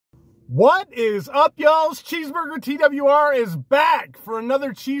What is up, y'all? Tcheeseburger TwR is back for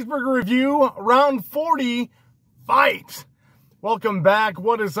another cheeseburger review. Round 40, fight. Welcome back.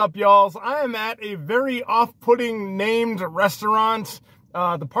 What is up, y'all? I am at a very off-putting named restaurant.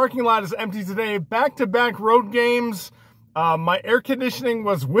 The parking lot is empty today. Back-to-back road games. My air conditioning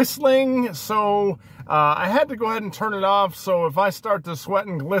was whistling, so I had to go ahead and turn it off. So if I start to sweat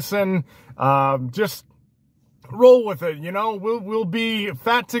and glisten, just roll with it, you know, we'll be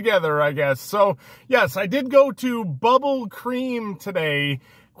fat together, I guess. So yes, I did go to Bubble Cream today,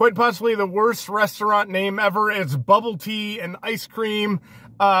 quite possibly the worst restaurant name ever. It's bubble tea and ice cream.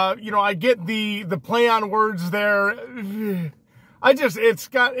 You know, I get the play on words there. It's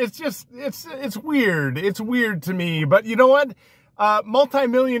weird. It's weird to me, but you know what?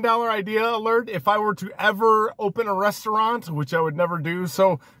 Multi-million-dollar idea alert if I were to ever open a restaurant, which I would never do.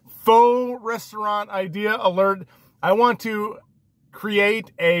 So faux restaurant idea alert. I want to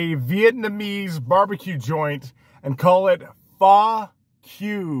create a Vietnamese barbecue joint and call it Pho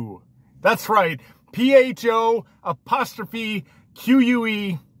Q. That's right. PHO''QUE,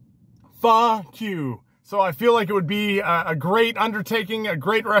 Pho Q. So I feel like it would be a great undertaking, a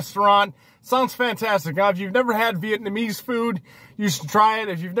great restaurant. Sounds fantastic. Now, if you've never had Vietnamese food, you should try it.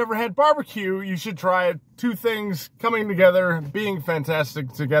 If you've never had barbecue, you should try it. Two things coming together, being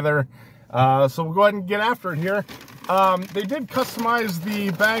fantastic together. So we'll go ahead and get after it here. They did customize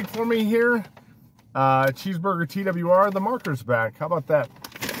the bag for me here. Tcheeseburger TwR, the marker's back. How about that?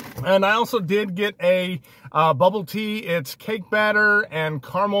 And I also did get a bubble tea. It's cake batter and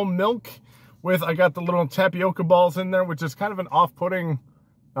caramel milk with, I got the little tapioca balls in there, which is kind of an off-putting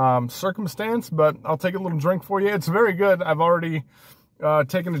circumstance, but I'll take a little drink for you. It's very good. I've already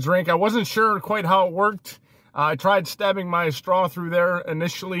taken a drink. I wasn't sure quite how it worked. I tried stabbing my straw through there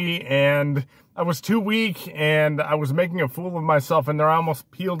initially, and I was too weak, and I was making a fool of myself in there. I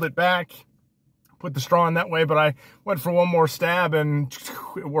almost peeled it back, put the straw in that way, but I went for one more stab, and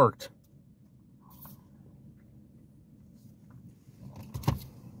it worked.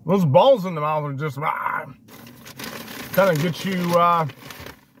 Those balls in the mouth are just kind of get you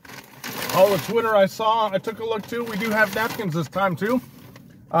all the Twitter I saw. I took a look too. We do have napkins this time too.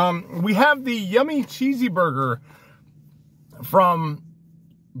 We have the yummy Tcheeseburger from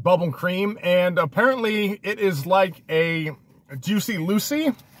Bubble Cream, and apparently it is like a Juicy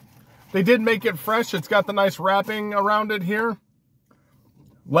Lucy. They did make it fresh. It's got the nice wrapping around it here.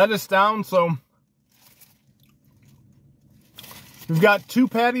 Lettuce down, so we've got two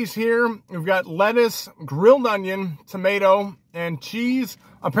patties here. We've got lettuce, grilled onion, tomato, and cheese.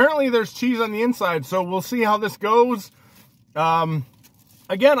 Apparently there's cheese on the inside, so we'll see how this goes. Again,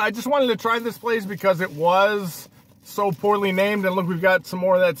 I just wanted to try this place because it was so poorly named. And look, we've got some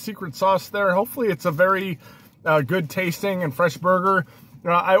more of that secret sauce there. Hopefully it's a very good tasting and fresh burger.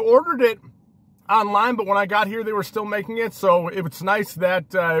 I ordered it online, but when I got here, they were still making it. So it's nice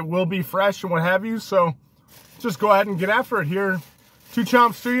that it will be fresh and what have you. So just go ahead and get after it here. Two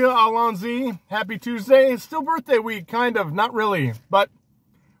chomps to you, allons-y. Happy Tuesday. It's still birthday week, kind of. Not really, but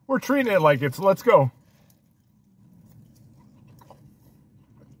we're treating it like it. So let's go.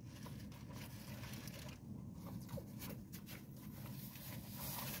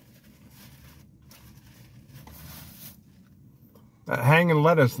 That hanging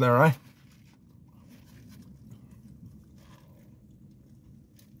lettuce there, right?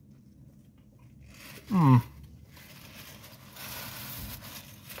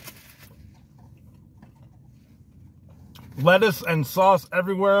 Lettuce and sauce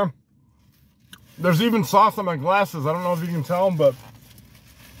everywhere. There's even sauce on my glasses. I don't know if you can tell, but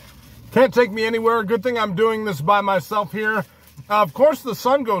can't take me anywhere. Good thing I'm doing this by myself here. Of course, the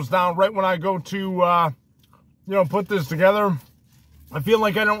sun goes down right when I go to, you know, put this together. I feel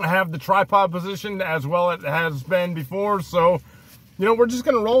like I don't have the tripod positioned as well as it has been before, so, you know, we're just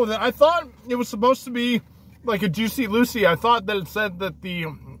going to roll with it. I thought it was supposed to be like a Juicy Lucy. I thought that it said that the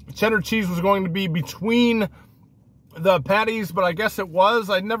cheddar cheese was going to be between the patties, but I guess it was.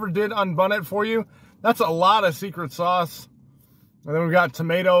 I never did unbun it for you. That's a lot of secret sauce. And then we've got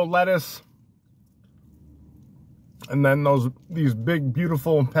tomato, lettuce, and then these big,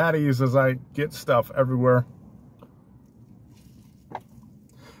 beautiful patties as I get stuff everywhere.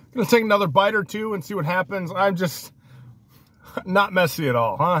 Gonna take another bite or two and see what happens. I'm just not messy at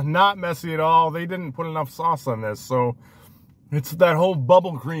all, huh? Not messy at all. They didn't put enough sauce on this, so it's that whole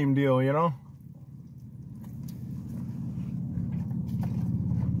bubble cream deal, you know?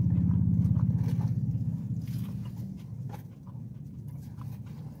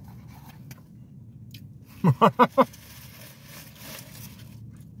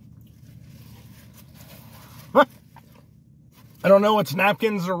 don't know, it's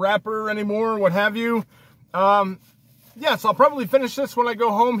napkins or wrapper anymore, what have you. Yes, I'll probably finish this when I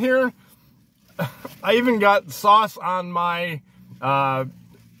go home here. I even got sauce on my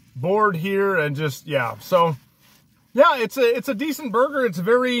board here, and just, yeah. So, yeah, it's a decent burger. It's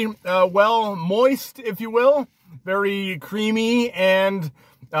very well moist, if you will. Very creamy, and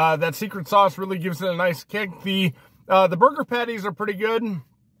that secret sauce really gives it a nice kick. The burger patties are pretty good.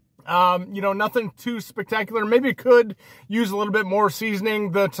 You know, nothing too spectacular. Maybe it could use a little bit more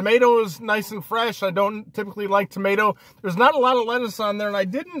seasoning. The tomato is nice and fresh. I don't typically like tomato. There's not a lot of lettuce on there, and I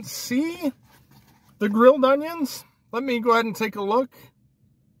didn't see the grilled onions. Let me go ahead and take a look.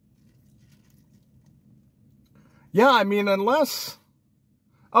 Yeah, I mean, unless...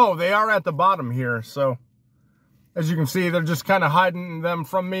 Oh, they are at the bottom here, so... As you can see, they're just kind of hiding them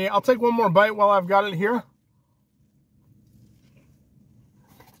from me. I'll take one more bite while I've got it here.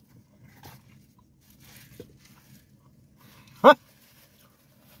 Huh.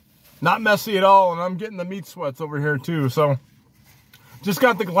 Not messy at all, and I'm getting the meat sweats over here too, so... Just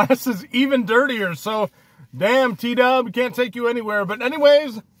got the glasses even dirtier, so... Damn, T-Dub, can't take you anywhere. But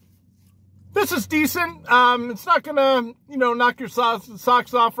anyways, this is decent. It's not gonna, you know, knock your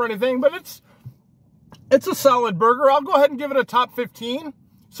socks off or anything, but it's a solid burger. I'll go ahead and give it a top 15.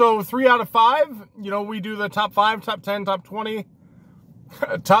 So 3 out of 5. You know, we do the top 5, top 10, top 20,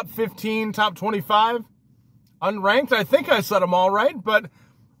 top 15, top 25. Unranked, I think I said them all right. But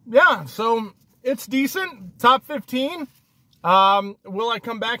yeah, so it's decent. Top 15. Will I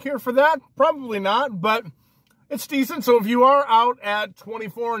come back here for that? Probably not, but it's decent. So if you are out at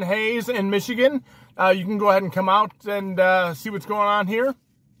 24 and Hayes in Michigan, you can go ahead and come out and see what's going on here.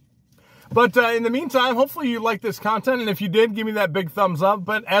 But in the meantime, hopefully you like this content, and if you did, give me that big thumbs up.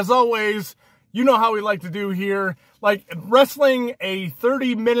 But as always, you know how we like to do here, like wrestling a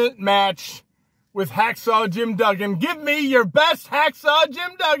 30-minute match with Hacksaw Jim Duggan. Give me your best Hacksaw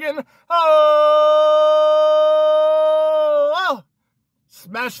Jim Duggan. Oh!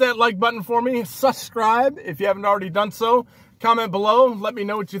 Smash that like button for me. Subscribe if you haven't already done so. Comment below. Let me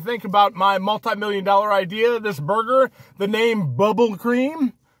know what you think about my multi-million-dollar idea, this burger, the name Bubble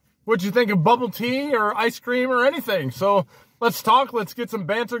Cream. What'd you think of bubble tea or ice cream or anything? So let's talk. Let's get some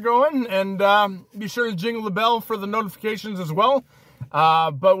banter going, and be sure to jingle the bell for the notifications as well.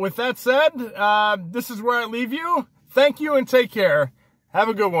 But with that said, this is where I leave you. Thank you and take care. Have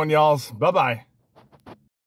a good one, y'alls. Bye-bye.